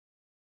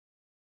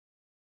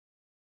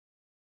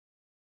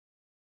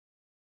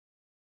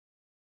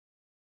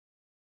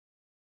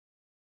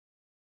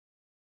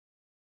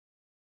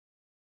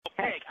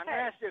Peg, I'm going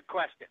to ask you a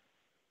question.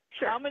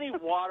 Sure. How many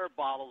water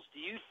bottles do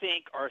you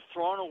think are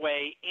thrown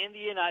away in the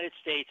United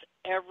States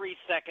every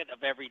second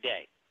of every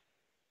day?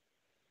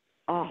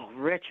 Oh,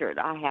 Richard,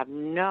 I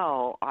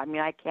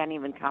can't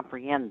even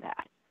comprehend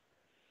that.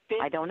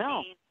 I don't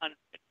know.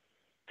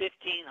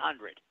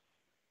 1,500.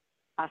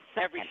 A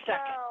second. Every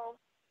second. Wow.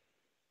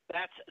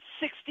 That's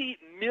 60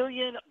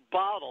 million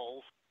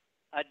bottles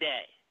a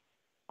day.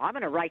 I'm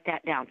going to write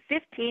that down.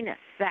 15 a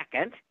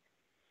second.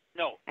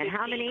 No, and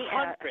how many?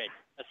 1,500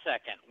 a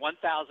second.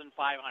 1,500.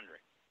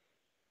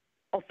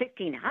 Oh,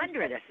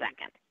 1,500 a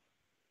second.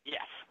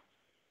 Yes.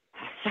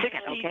 A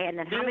second, okay. And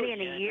then how many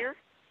in a year?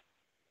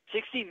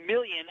 60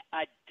 million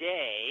a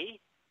day.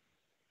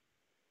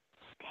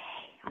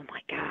 Oh,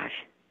 my gosh.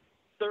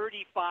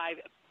 35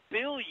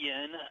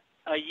 billion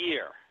a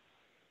year.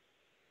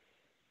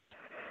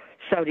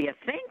 So do you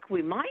think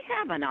we might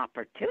have an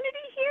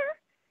opportunity here?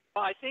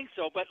 Well, I think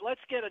so, but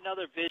let's get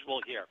another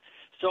visual here.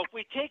 So if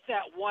we take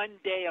that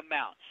one-day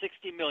amount,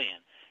 60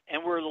 million,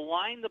 and we're to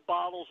line the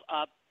bottles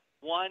up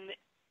one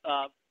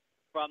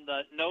from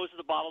the nose of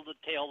the bottle to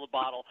the tail of the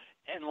bottle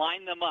and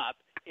line them up,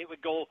 it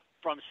would go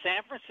from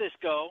San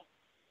Francisco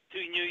to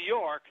New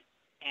York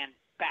and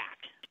back.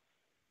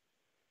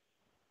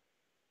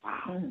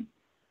 Wow.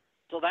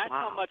 So that's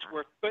how much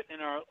we're putting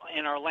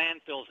in our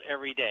landfills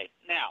every day.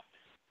 Now,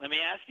 let me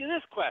ask you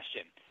this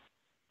question.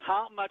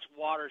 How much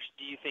water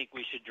do you think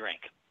we should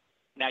drink?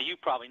 Now, you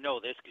probably know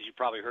this because you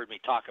probably heard me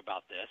talk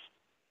about this.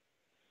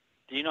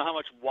 Do you know how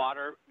much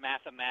water,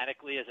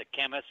 mathematically, as a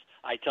chemist,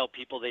 I tell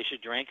people they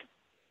should drink?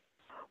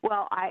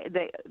 Well,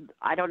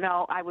 I don't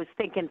know. I was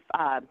thinking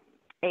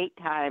 8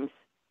 times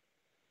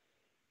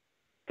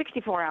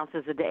 64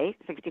 ounces a day.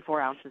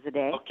 64 ounces a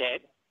day. Okay.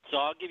 So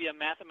I'll give you a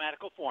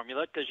mathematical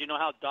formula because you know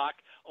how Doc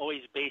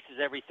always bases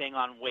everything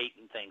on weight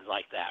and things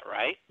like that,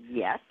 right?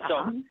 Yes.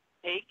 So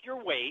take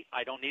your weight.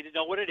 I don't need to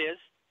know what it is.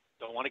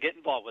 Don't want to get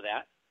involved with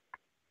that.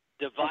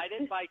 Divide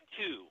it by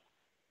 2.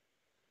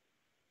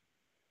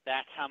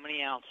 That's how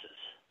many ounces.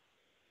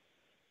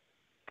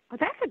 Well,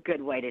 that's a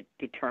good way to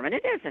determine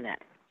it, isn't it?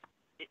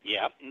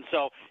 Yeah. And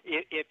so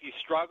if you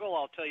struggle,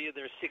 I'll tell you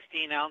there's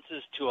 16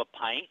 ounces to a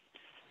pint,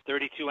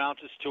 32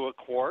 ounces to a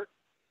quart,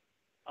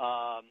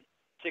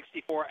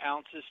 64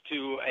 ounces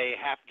to a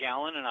half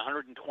gallon, and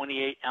 128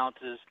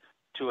 ounces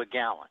to a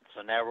gallon.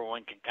 So now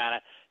everyone can kind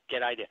of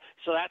get an idea.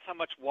 So that's how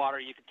much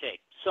water you can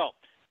take. So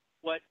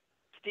what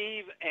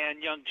Steve and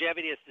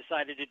Longevity has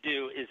decided to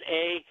do is,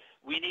 A,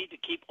 we need to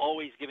keep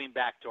always giving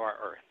back to our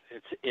earth.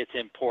 It's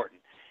important.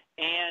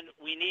 And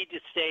we need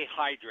to stay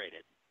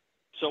hydrated.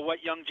 So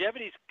what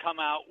Longevity's come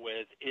out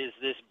with is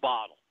this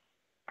bottle.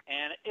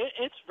 And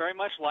it's very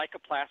much like a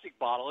plastic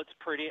bottle. It's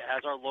pretty. It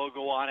has our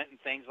logo on it and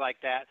things like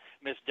that.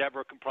 Miss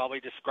Deborah can probably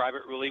describe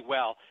it really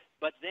well.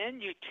 But then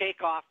you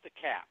take off the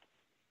cap.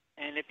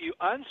 And if you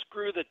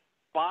unscrew the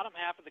bottom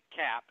half of the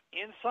cap,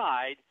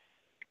 inside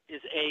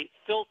is a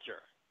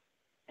filter.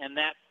 And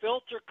that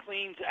filter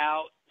cleans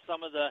out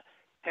some of the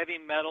heavy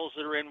metals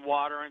that are in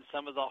water and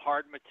some of the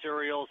hard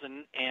materials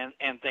and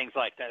things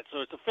like that.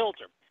 So it's a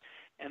filter.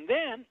 And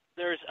then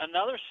there's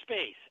another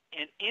space.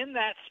 And in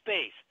that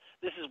space,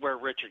 this is where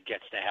Richard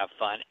gets to have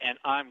fun, and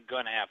I'm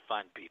going to have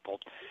fun,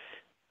 people.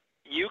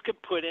 You can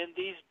put in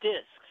these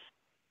discs,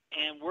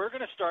 and we're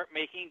going to start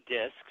making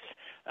discs.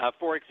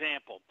 For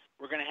example,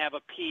 we're going to have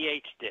a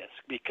pH disc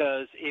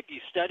because if you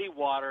study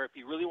water, if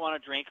you really want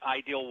to drink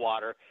ideal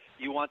water,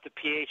 you want the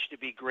pH to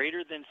be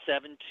greater than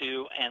 7.2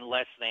 and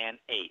less than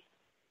 8.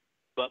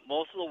 But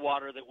most of the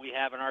water that we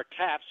have in our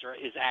taps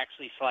is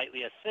actually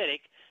slightly acidic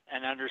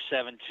and under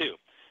 7.2.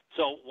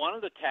 So one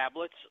of the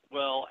tablets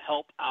will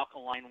help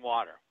alkaline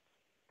water.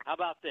 How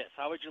about this?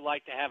 How would you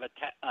like to have a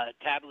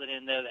tablet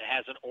in there that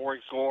has an ORG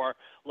score,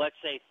 let's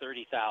say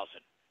 30,000?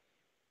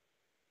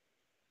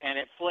 And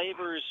it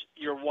flavors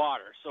your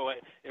water, so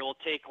it will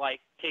taste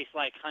like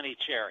honey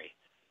cherry.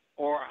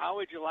 Or how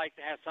would you like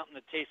to have something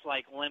that tastes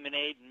like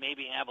lemonade and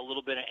maybe have a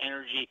little bit of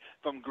energy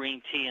from green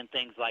tea and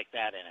things like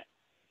that in it?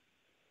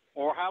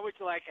 Or how would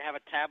you like to have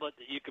a tablet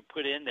that you could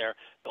put in there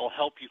that will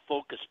help you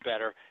focus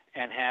better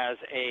and has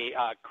a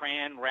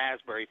cran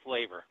raspberry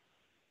flavor?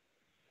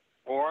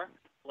 Or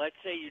let's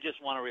say you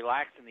just want to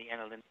relax in the end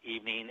of the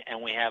evening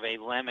and we have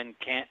a lemon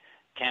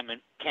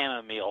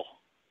chamomile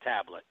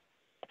tablet.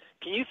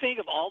 Can you think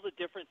of all the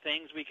different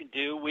things we can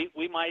do?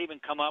 We might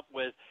even come up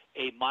with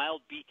a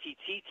mild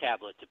BTT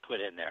tablet to put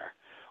in there.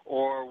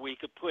 Or we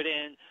could put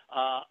in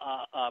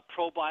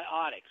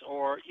probiotics.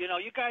 Or,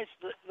 you guys,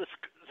 the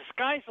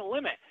sky's the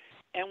limit.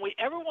 And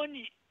everyone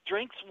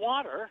drinks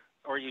water,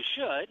 or you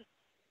should,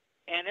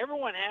 and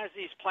everyone has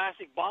these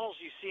plastic bottles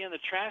you see in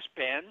the trash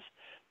bins,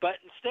 but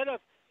instead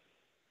of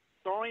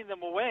throwing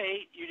them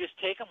away, you just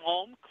take them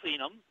home,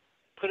 clean them,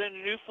 put in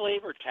a new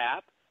flavor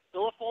tap,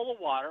 fill it full of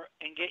water,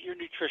 and get your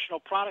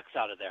nutritional products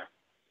out of there.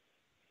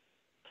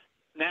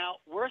 Now,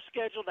 we're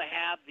scheduled to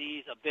have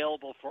these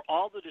available for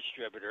all the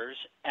distributors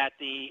at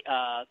the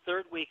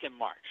third week in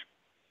March.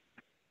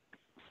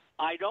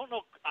 I don't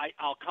know.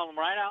 I'll come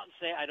right out and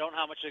say I don't know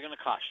how much they're going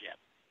to cost yet.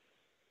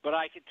 But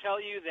I can tell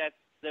you that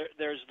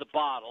there's the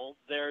bottle,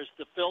 there's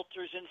the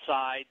filters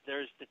inside,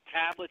 there's the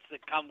tablets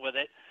that come with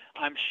it.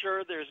 I'm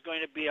sure there's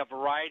going to be a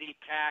variety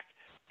pack,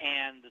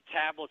 and the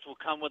tablets will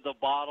come with the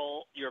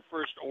bottle, your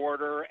first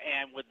order,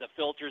 and with the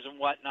filters and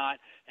whatnot.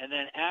 And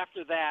then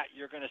after that,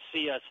 you're going to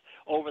see us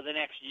over the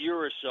next year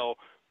or so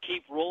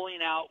keep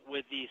rolling out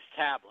with these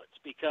tablets,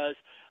 because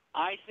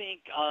I think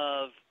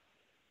of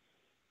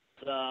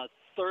the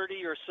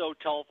 30 or so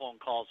telephone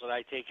calls that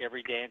I take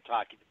every day and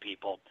talking to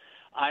people.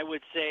 I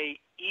would say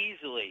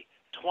easily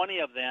 20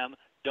 of them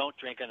don't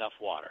drink enough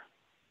water.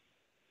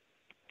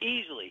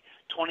 Easily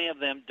 20 of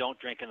them don't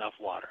drink enough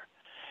water.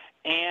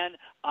 And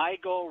I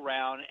go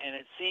around, and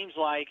it seems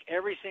like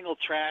every single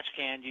trash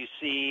can you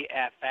see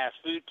at fast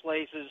food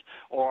places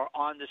or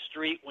on the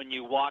street when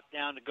you walk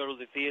down to go to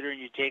the theater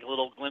and you take a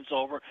little glimpse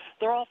over,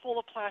 they're all full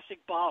of plastic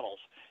bottles.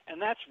 And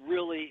that's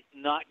really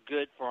not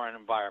good for our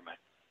environment.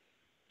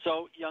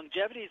 So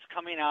Longevity is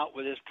coming out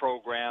with this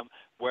program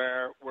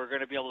where we're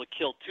going to be able to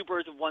kill two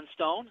birds with one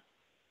stone.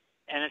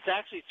 And it's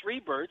actually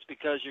three birds,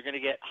 because you're going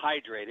to get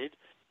hydrated.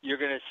 You're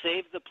going to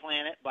save the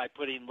planet by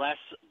putting less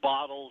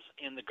bottles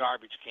in the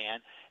garbage can.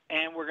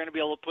 And we're going to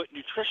be able to put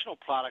nutritional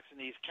products in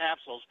these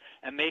capsules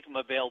and make them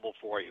available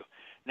for you.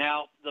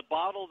 Now, the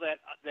bottle that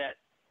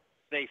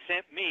they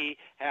sent me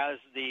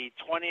has the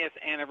 20th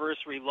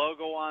anniversary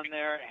logo on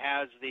there. It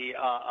has the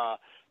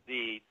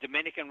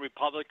Dominican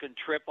Republican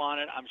trip on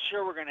it. I'm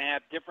sure we're going to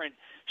have different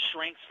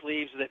shrink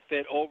sleeves that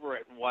fit over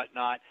it and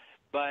whatnot.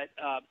 But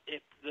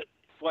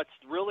what's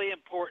really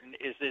important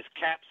is this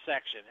cap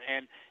section,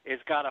 and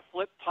it's got a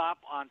flip top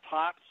on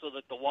top so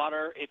that the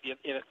water, if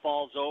it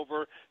falls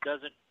over,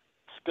 doesn't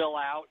spill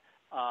out.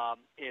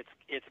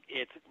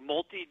 It's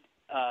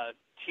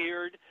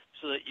multi-tiered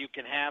so that you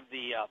can have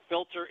the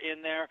filter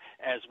in there,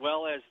 as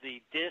well as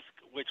the disc,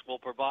 which will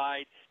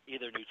provide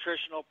either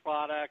nutritional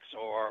products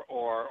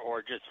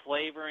or just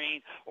flavoring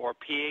or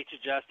pH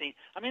adjusting.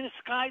 I mean, the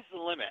sky's the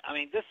limit. I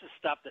mean, this is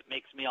stuff that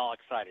makes me all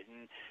excited.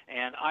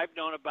 And I've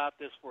known about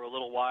this for a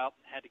little while,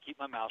 had to keep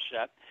my mouth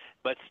shut.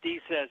 But Steve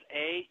says,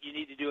 A, you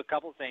need to do a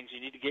couple things. You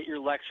need to get your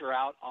lecture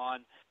out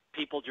on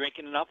people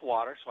drinking enough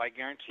water. So I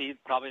guarantee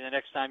probably the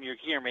next time you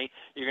hear me,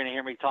 you're going to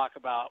hear me talk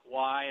about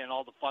why and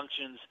all the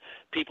functions.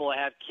 People that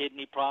have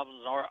kidney problems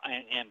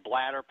and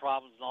bladder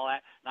problems and all that,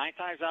 9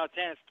 times out of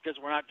 10 it's because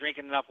we're not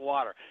drinking enough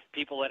water.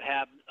 People that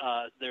have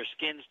their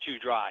skin's too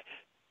dry,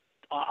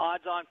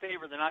 odds on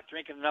favor they're not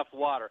drinking enough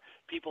water.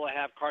 People that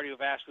have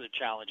cardiovascular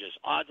challenges,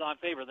 odds on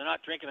favor they're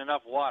not drinking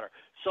enough water,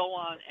 so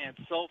on and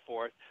so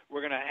forth.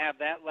 We're going to have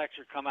that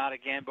lecture come out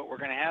again, but we're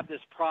going to have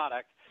this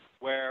product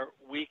where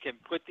we can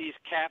put these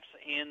caps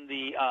in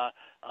the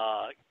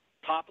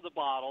top of the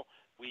bottle.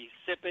 We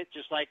sip it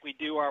just like we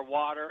do our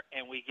water,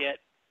 and we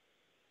get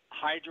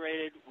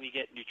hydrated, we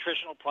get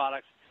nutritional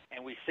products,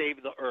 and we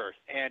save the earth.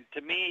 And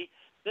to me,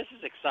 this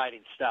is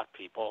exciting stuff,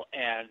 people,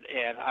 and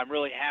I'm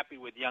really happy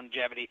with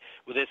Longevity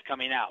with this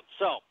coming out.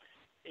 So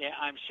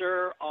I'm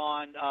sure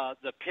on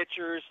the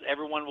pictures,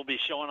 everyone will be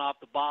showing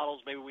off the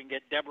bottles. Maybe we can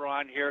get Deborah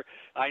on here.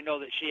 I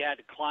know that she had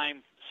to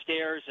climb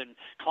stairs and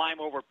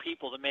climb over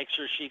people to make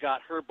sure she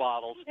got her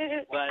bottles.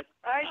 But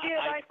I did.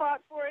 I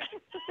fought for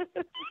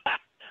it.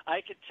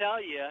 I can tell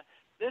you,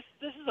 this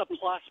is a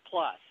plus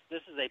plus.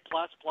 This is a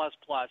plus plus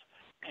plus.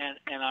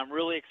 And I'm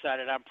really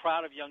excited. I'm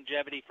proud of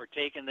Longevity for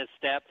taking this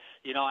step.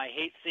 You know, I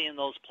hate seeing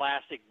those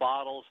plastic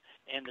bottles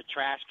in the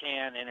trash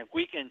can. And if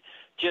we can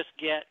just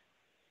get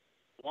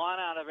 1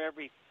 out of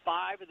every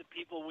 5 of the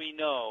people we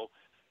know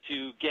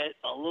to get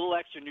a little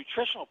extra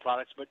nutritional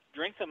products, but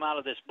drink them out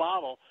of this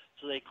bottle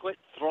so they quit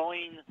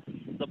throwing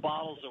the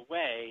bottles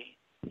away,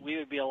 we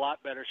would be a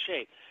lot better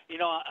shape. You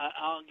know,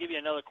 I'll give you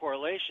another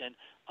correlation.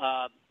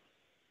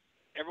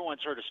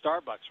 Everyone's heard of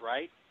Starbucks,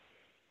 right?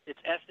 It's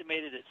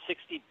estimated that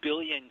 60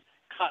 billion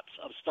cups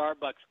of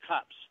Starbucks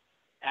cups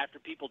after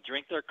people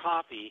drink their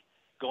coffee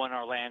go in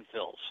our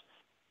landfills.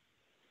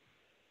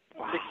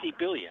 Wow. 60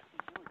 billion.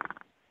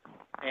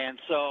 And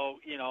so,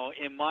 you know,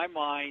 in my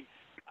mind,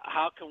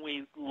 how can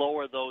we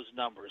lower those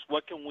numbers?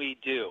 What can we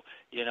do?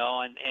 You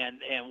know,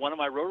 and one of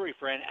my Rotary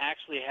friends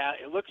actually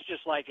it looks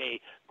just like a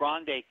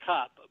grande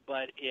cup,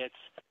 but it's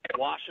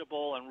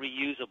washable and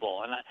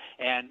reusable.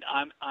 And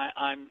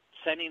I'm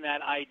sending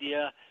that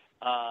idea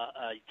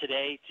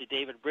today to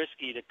David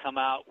Brisky to come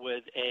out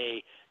with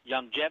a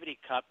Longevity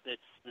cup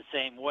that's the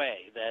same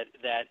way,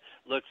 that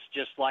looks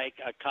just like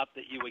a cup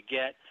that you would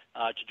get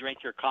to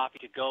drink your coffee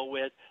to go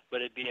with, but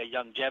it'd be a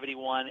Longevity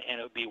one, and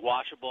it would be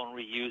washable and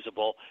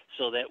reusable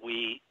so that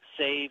we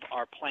save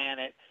our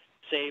planet,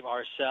 save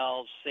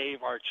ourselves,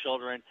 save our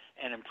children,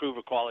 and improve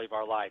the quality of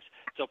our lives.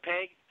 So,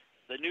 Peg,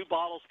 the new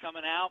bottle's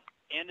coming out.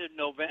 End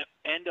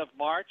of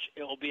March,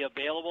 it will be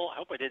available. I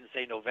hope I didn't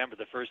say November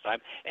the first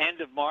time. End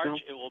of March,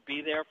 It will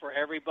be there for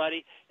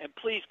everybody. And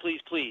please,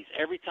 please, please,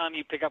 every time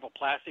you pick up a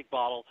plastic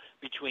bottle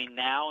between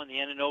now and the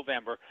end of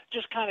November,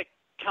 just kind of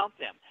count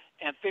them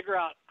and figure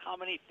out how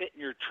many fit in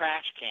your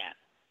trash can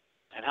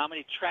and how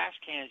many trash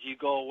cans you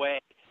go away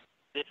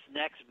this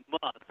next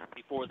month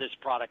before this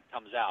product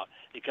comes out,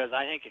 because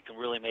I think it can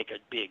really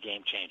be a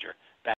game changer.